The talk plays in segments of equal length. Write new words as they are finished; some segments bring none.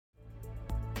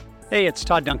Hey, it's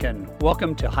Todd Duncan.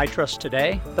 Welcome to High Trust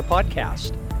Today, the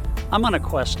podcast. I'm on a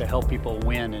quest to help people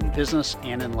win in business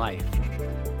and in life.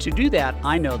 To do that,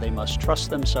 I know they must trust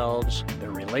themselves,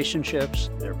 their relationships,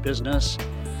 their business,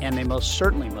 and they most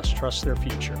certainly must trust their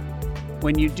future.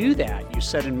 When you do that, you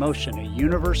set in motion a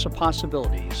universe of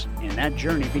possibilities, and that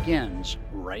journey begins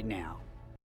right now.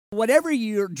 Whatever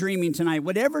you're dreaming tonight,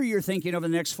 whatever you're thinking over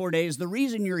the next 4 days, the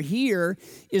reason you're here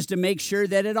is to make sure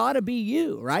that it ought to be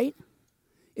you, right?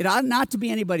 It ought not to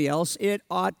be anybody else. It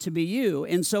ought to be you.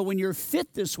 And so when you're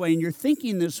fit this way and you're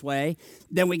thinking this way,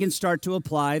 then we can start to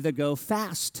apply the go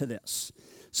fast to this.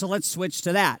 So let's switch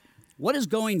to that. What does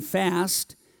going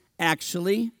fast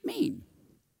actually mean?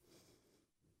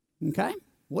 Okay?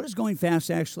 What does going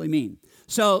fast actually mean?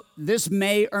 So this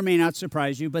may or may not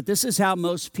surprise you, but this is how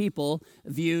most people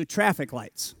view traffic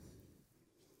lights.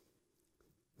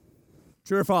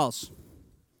 True or false?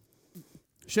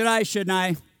 Should I, shouldn't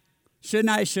I? Shouldn't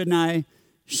I, shouldn't I?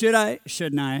 Should I,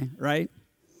 shouldn't I, right?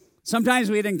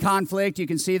 Sometimes we get in conflict. You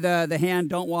can see the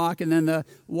hand, don't walk, and then the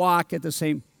walk at the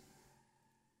same,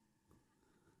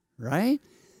 right?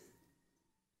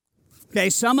 Okay,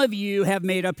 some of you have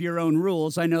made up your own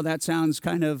rules. I know that sounds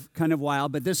kind of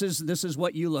wild, but this is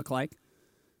what you look like.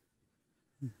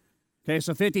 Okay,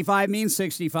 so 55 means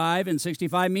 65, and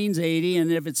 65 means 80,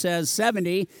 and if it says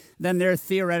 70, then there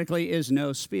theoretically is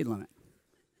no speed limit.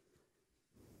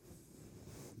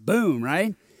 Boom,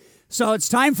 right? So it's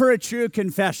time for a true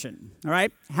confession, all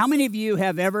right? How many of you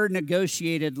have ever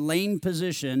negotiated lane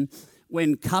position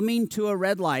when coming to a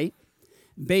red light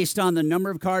based on the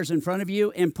number of cars in front of you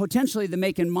and potentially the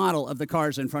make and model of the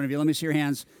cars in front of you? Let me see your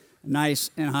hands nice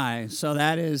and high. So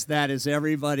that is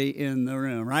everybody in the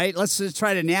room, right? Let's just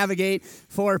try to navigate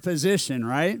for position,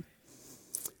 right?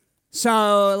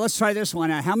 So let's try this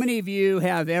one out. How many of you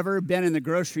have ever been in the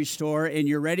grocery store and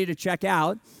you're ready to check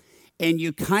out, and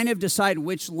you kind of decide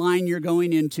which line you're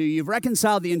going into? You've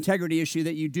reconciled the integrity issue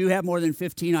that you do have more than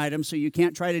 15 items, so you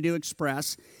can't try to do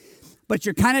express. But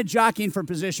you're kind of jockeying for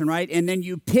position, right? And then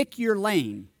you pick your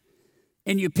lane.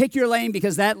 And you pick your lane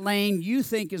because that lane you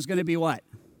think is going to be what?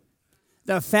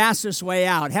 The fastest way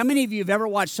out. How many of you have ever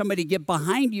watched somebody get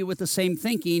behind you with the same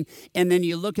thinking, and then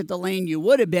you look at the lane you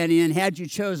would have been in had you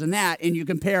chosen that, and you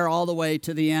compare all the way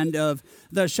to the end of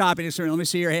the shopping experience? Let me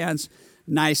see your hands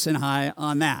nice and high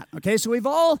on that. Okay, so we've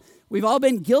all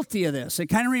been guilty of this. It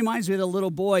kind of reminds me of the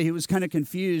little boy who was kind of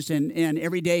confused, and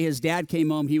every day his dad came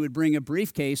home, he would bring a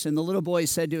briefcase, and the little boy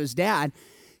said to his dad,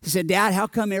 he said, "Dad, how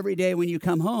come every day when you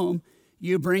come home,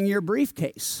 you bring your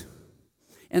briefcase?"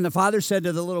 And the father said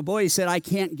to the little boy, he said, "I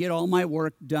can't get all my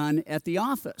work done at the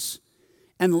office."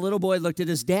 And the little boy looked at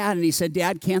his dad, and he said,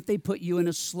 "Dad, can't they put you in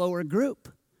a slower group?"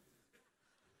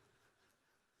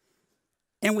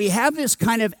 And we have this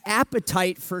kind of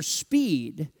appetite for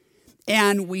speed,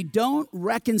 and we don't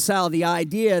reconcile the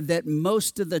idea that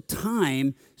most of the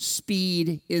time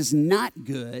speed is not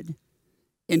good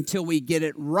until we get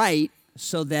it right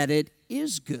so that it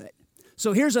is good.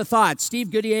 So here's a thought.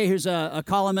 Steve Goodyear, who's a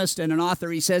columnist and an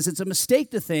author, he says it's a mistake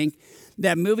to think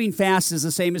that moving fast is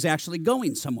the same as actually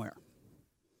going somewhere.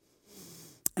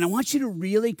 And I want you to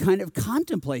really kind of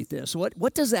contemplate this.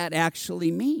 What does that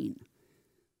actually mean?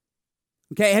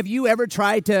 Okay, have you ever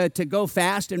tried to go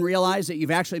fast and realize that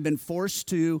you've actually been forced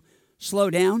to slow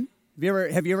down?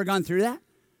 Have you ever gone through that?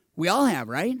 We all have,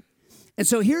 right? And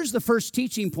so here's the first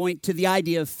teaching point to the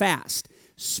idea of fast.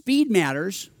 Speed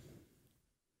matters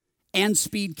and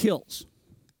speed kills.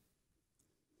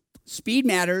 Speed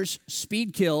matters,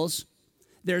 speed kills.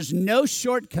 There's no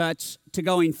shortcuts to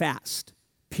going fast.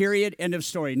 Period, end of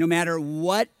story. No matter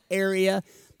what area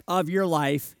of your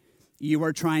life you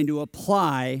are trying to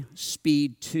apply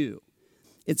speed to.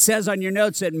 It says on your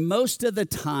notes that most of the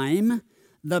time,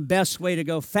 the best way to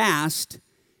go fast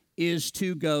is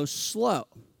to go slow.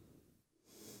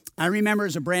 I remember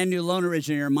as a brand new loan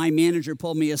originator, my manager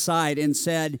pulled me aside and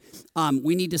said,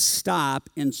 we need to stop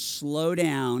and slow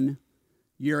down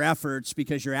your efforts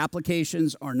because your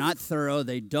applications are not thorough.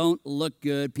 They don't look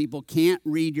good. People can't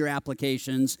read your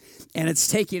applications, and it's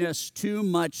taking us too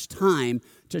much time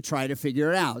to try to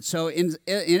figure it out. So in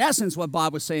essence, what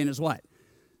Bob was saying is what?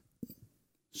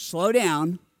 Slow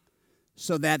down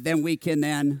so that then we can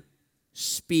then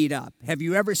speed up. Have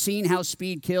you ever seen how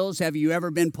speed kills? Have you ever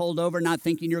been pulled over not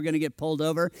thinking you're going to get pulled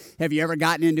over? Have you ever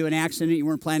gotten into an accident you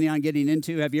weren't planning on getting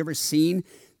into? Have you ever seen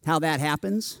how that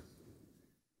happens?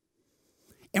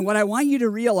 And what I want you to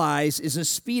realize is the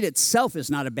speed itself is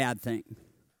not a bad thing.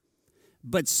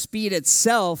 But speed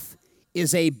itself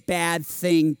is a bad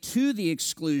thing to the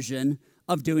exclusion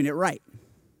of doing it right.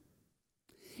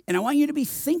 And I want you to be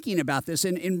thinking about this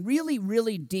in really,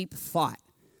 really deep thought.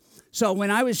 So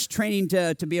when I was training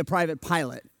to be a private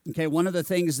pilot, okay, one of the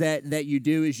things that you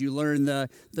do is you learn the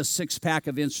six-pack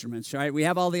of instruments, right? We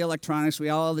have all the electronics, we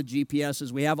have all the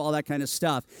GPSs, we have all that kind of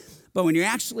stuff. But when you're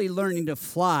actually learning to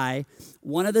fly,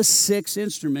 one of the 6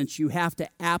 instruments you have to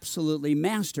absolutely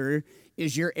master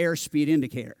is your airspeed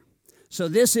indicator. So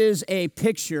this is a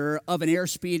picture of an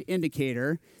airspeed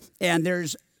indicator, and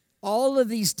there's all of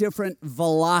these different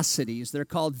velocities. They're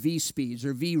called V speeds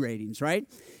or V ratings, right?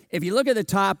 If you look at the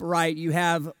top right, you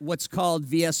have what's called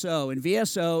VSO, and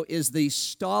VSO is the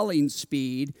stalling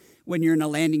speed when you're in a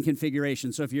landing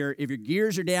configuration. So if your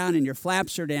gears are down and your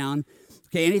flaps are down,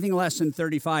 okay, anything less than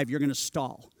 35, you're going to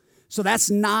stall. So that's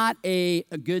not a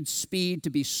good speed to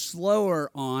be slower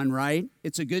on, right?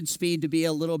 It's a good speed to be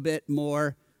a little bit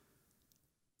more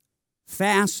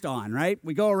fast on, right?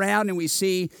 We go around and we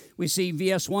see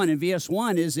VS1, and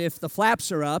VS1 is if the flaps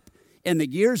are up and the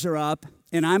gears are up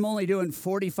and I'm only doing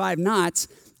 45 knots,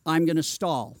 I'm going to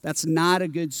stall. That's not a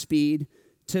good speed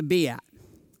to be at.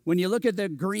 When you look at the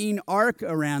green arc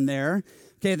around there,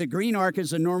 okay, the green arc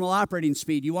is a normal operating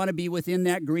speed. You want to be within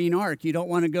that green arc. You don't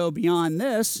want to go beyond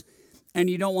this, and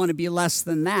you don't want to be less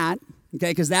than that,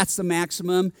 okay, because that's the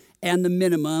maximum and the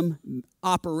minimum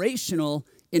operational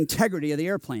integrity of the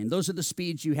airplane. Those are the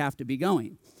speeds you have to be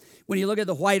going. When you look at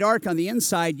the white arc on the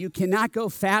inside, you cannot go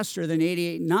faster than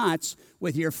 88 knots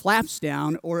with your flaps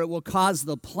down, or it will cause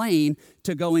the plane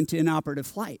to go into inoperative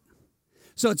flight.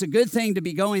 So it's a good thing to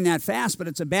be going that fast, but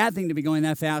it's a bad thing to be going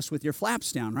that fast with your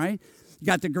flaps down, right? You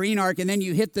got the green arc, and then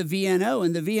you hit the VNO,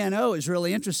 and the VNO is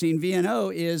really interesting.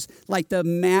 VNO is like the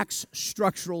max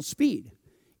structural speed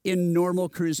in normal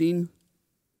cruising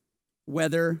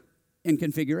weather and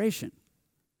configuration.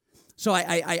 So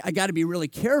I got to be really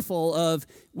careful of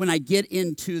when I get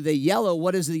into the yellow,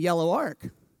 what is the yellow arc?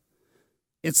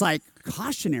 It's like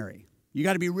cautionary. You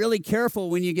got to be really careful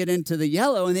when you get into the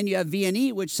yellow, and then you have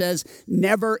VNE, which says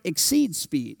never exceed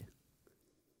speed.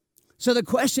 So the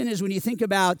question is, when you think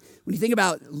about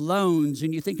loans,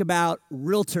 and you think about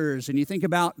realtors, and you think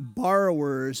about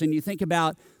borrowers, and you think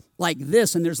about like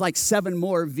this, and there's like 7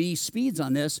 more V speeds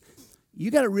on this,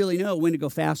 you got to really know when to go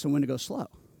fast and when to go slow.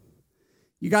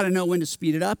 You got to know when to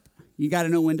speed it up. You got to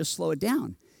know when to slow it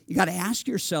down. You got to ask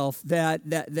yourself that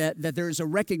there's a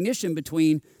recognition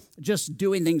between just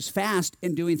doing things fast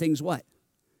and doing things what?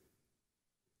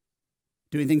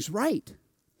 Doing things right.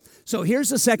 So here's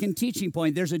the second teaching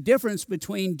point. There's a difference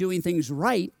between doing things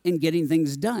right and getting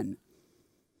things done.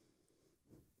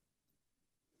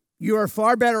 You are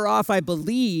far better off, I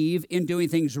believe, in doing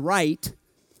things right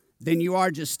than you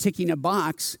are just ticking a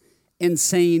box and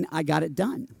saying, I got it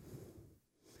done.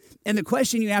 And the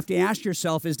question you have to ask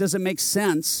yourself is, does it make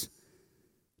sense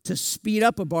to speed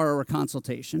up a borrower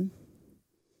consultation,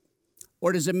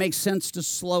 or does it make sense to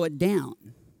slow it down?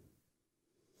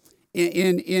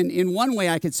 In one way,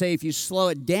 I could say if you slow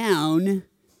it down,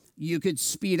 you could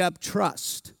speed up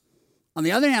trust. On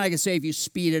the other hand, I could say if you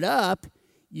speed it up,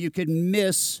 you could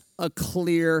miss a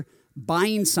clear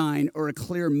buying sign or a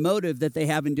clear motive that they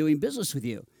have in doing business with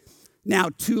you. Now,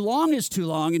 too long is too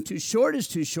long and too short is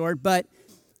too short, but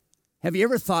have you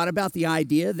ever thought about the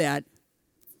idea that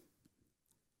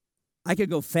I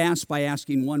could go fast by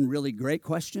asking one really great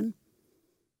question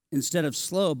instead of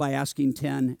slow by asking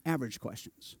 10 average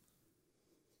questions?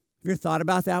 Have you ever thought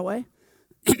about that way?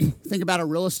 Think about a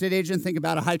real estate agent. Think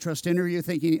about a high-trust interview.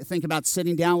 Think about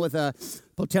sitting down with a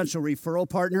potential referral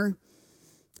partner.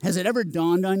 Has it ever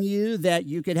dawned on you that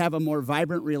you could have a more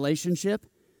vibrant relationship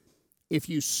if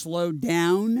you slowed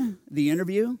down the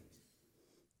interview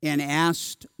and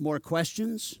asked more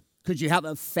questions? Could you have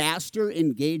a faster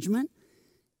engagement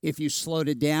if you slowed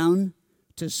it down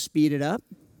to speed it up?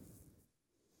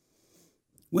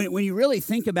 When you really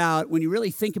think about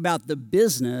the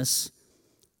business,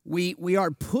 we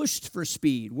are pushed for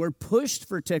speed. We're pushed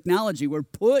for technology. We're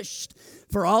pushed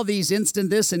for all these instant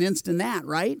this and instant that,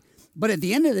 right? But at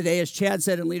the end of the day, as Chad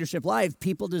said in Leadership Live,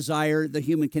 people desire the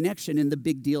human connection and the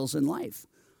big deals in life.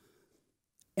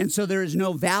 And so there is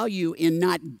no value in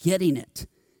not getting it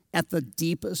at the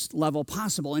deepest level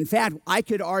possible. In fact, I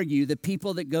could argue that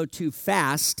people that go too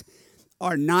fast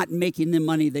are not making the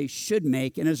money they should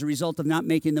make, and as a result of not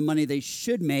making the money they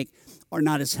should make, are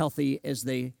not as healthy as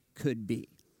they could be.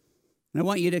 And I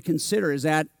want you to consider, is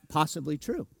that possibly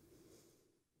true?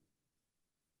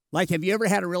 Like, have you ever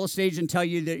had a real estate agent tell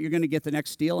you that you're going to get the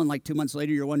next deal, and like 2 months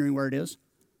later you're wondering where it is?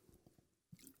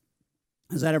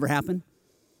 Has that ever happened?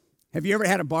 Have you ever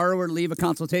had a borrower leave a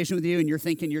consultation with you and you're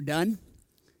thinking you're done,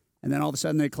 and then all of a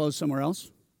sudden they close somewhere else?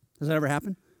 Has that ever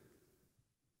happened?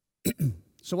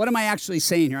 So what am I actually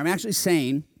saying here? I'm actually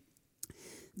saying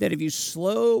that if you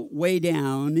slow way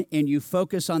down and you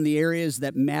focus on the areas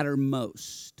that matter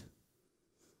most,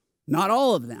 not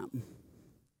all of them,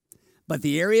 but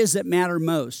the areas that matter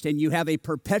most, and you have a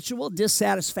perpetual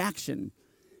dissatisfaction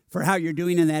for how you're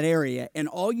doing in that area, and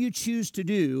all you choose to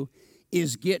do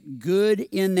is get good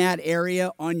in that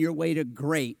area on your way to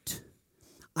great,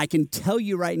 I can tell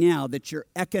you right now that your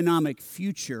economic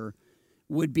future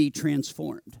would be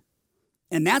transformed.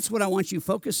 And that's what I want you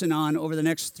focusing on over the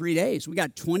next 3 days. We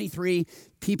got 23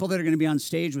 people that are going to be on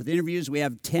stage with interviews. We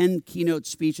have 10 keynote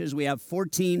speeches. We have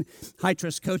 14 high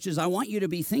trust coaches. I want you to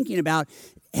be thinking about,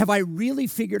 have I really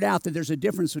figured out that there's a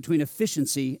difference between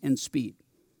efficiency and speed?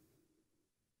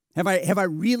 Have I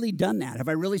really done that? Have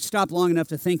I really stopped long enough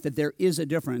to think that there is a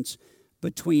difference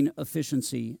between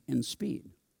efficiency and speed?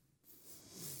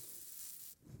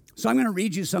 So I'm going to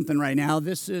read you something right now.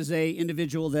 This is an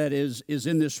individual that is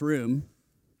in this room.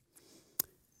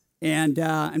 And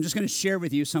I'm just going to share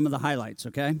with you some of the highlights,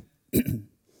 okay?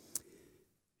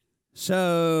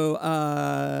 So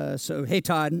hey,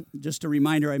 Todd, just a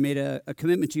reminder, I made a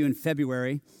commitment to you in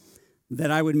February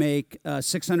that I would make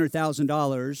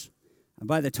 $600,000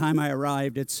 by the time I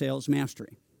arrived at Sales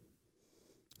Mastery.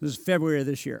 This is February of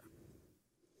this year.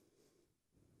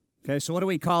 Okay, so what do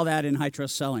we call that in high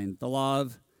trust selling? The law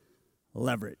of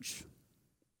leverage.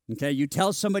 Okay, you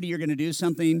tell somebody you're going to do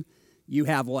something, you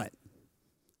have what?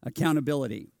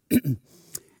 Accountability.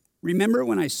 Remember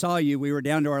when I saw you, we were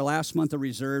down to our last month of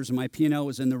reserves and my P&L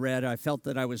was in the red. I felt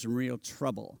that I was in real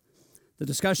trouble. The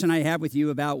discussion I had with you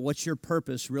about what's your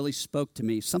purpose really spoke to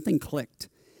me. Something clicked.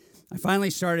 I finally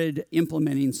started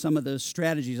implementing some of the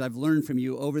strategies I've learned from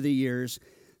you over the years.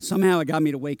 Somehow it got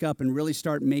me to wake up and really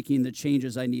start making the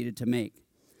changes I needed to make.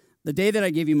 The day that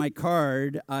I gave you my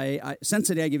card, since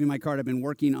the day I gave you my card, I've been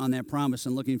working on that promise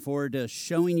and looking forward to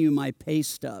showing you my pay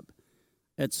stub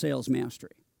at Sales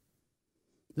Mastery.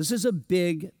 This is a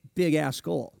big, big-ass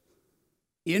goal.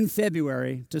 In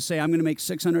February, to say I'm going to make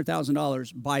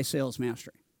 $600,000 by Sales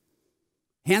Mastery.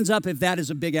 Hands up if that is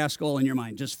a big-ass goal in your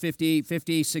mind. Just 50,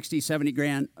 60, 70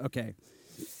 grand. Okay.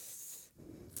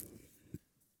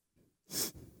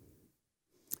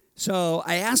 So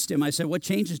I asked him, I said, what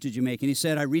changes did you make? And he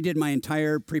said, I redid my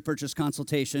entire pre-purchase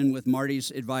consultation with Marty's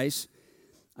advice.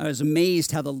 I was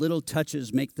amazed how the little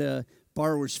touches make the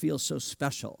borrowers feel so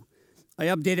special. I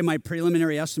updated my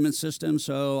preliminary estimate system,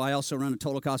 so I also run a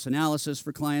total cost analysis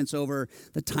for clients over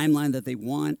the timeline that they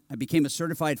want. I became a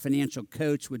certified financial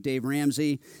coach with Dave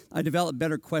Ramsey. I developed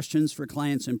better questions for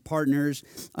clients and partners.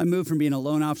 I moved from being a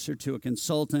loan officer to a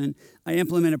consultant. I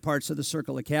implemented parts of the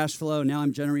circle of cash flow. Now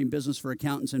I'm generating business for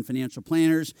accountants and financial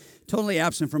planners. Totally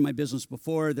absent from my business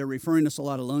before. They're referring us a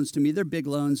lot of loans to me. They're big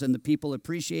loans, and the people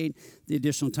appreciate the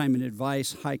additional time and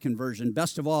advice, high conversion.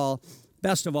 Best of all,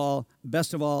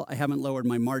 I haven't lowered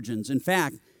my margins. In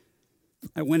fact,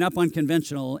 I went up on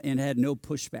conventional and had no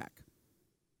pushback.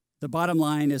 The bottom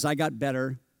line is I got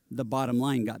better. The bottom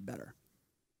line got better.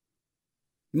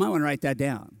 You might want to write that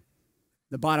down.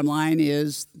 The bottom line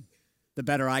is the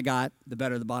better I got, the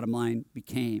better the bottom line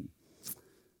became.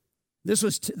 This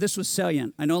was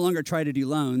salient. I no longer try to do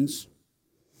loans.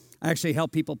 I actually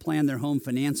help people plan their home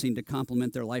financing to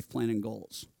complement their life planning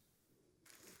goals.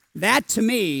 That, to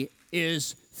me,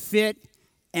 is fit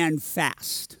and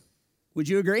fast. Would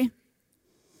you agree?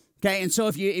 Okay, and so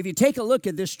if you take a look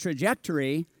at this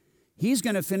trajectory, he's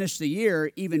going to finish the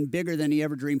year even bigger than he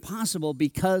ever dreamed possible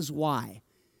because why?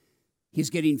 He's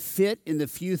getting fit in the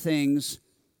few things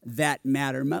that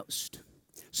matter most.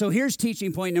 So here's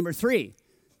teaching point number 3.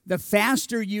 The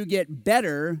faster you get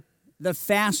better, the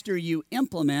faster you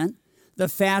implement, the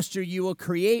faster you will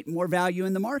create more value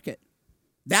in the market.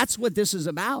 That's what this is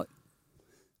about.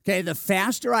 Okay, the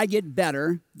faster I get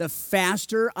better, the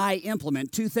faster I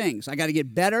implement. 2 things. I got to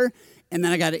get better, and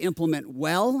then I got to implement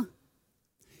well.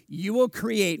 You will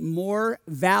create more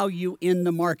value in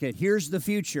the market. Here's the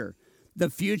future.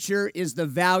 The future is the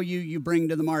value you bring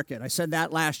to the market. I said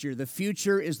that last year. The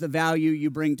future is the value you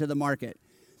bring to the market.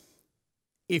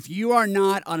 If you are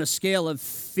not on a scale of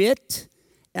fit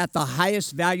at the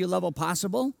highest value level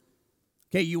possible,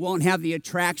 okay, you won't have the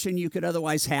attraction you could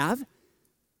otherwise have.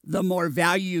 The more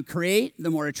value you create, the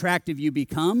more attractive you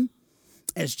become.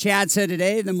 As Chad said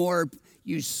today, the more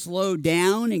you slow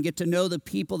down and get to know the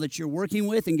people that you're working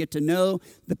with and get to know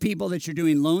the people that you're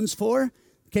doing loans for,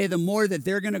 okay, the more that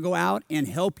they're going to go out and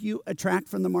help you attract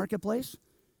from the marketplace.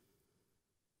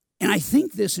 And I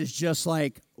think this is just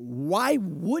like, why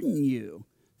wouldn't you?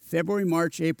 February,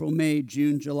 March, April, May,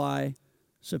 June, July,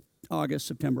 August,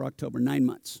 September, October, 9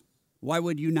 months. Why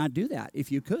would you not do that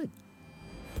if you could?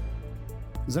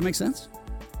 Does that make sense?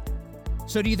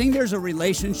 So do you think there's a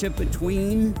relationship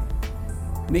between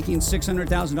making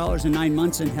 $600,000 in 9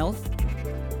 months in health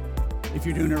if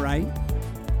you're doing it right.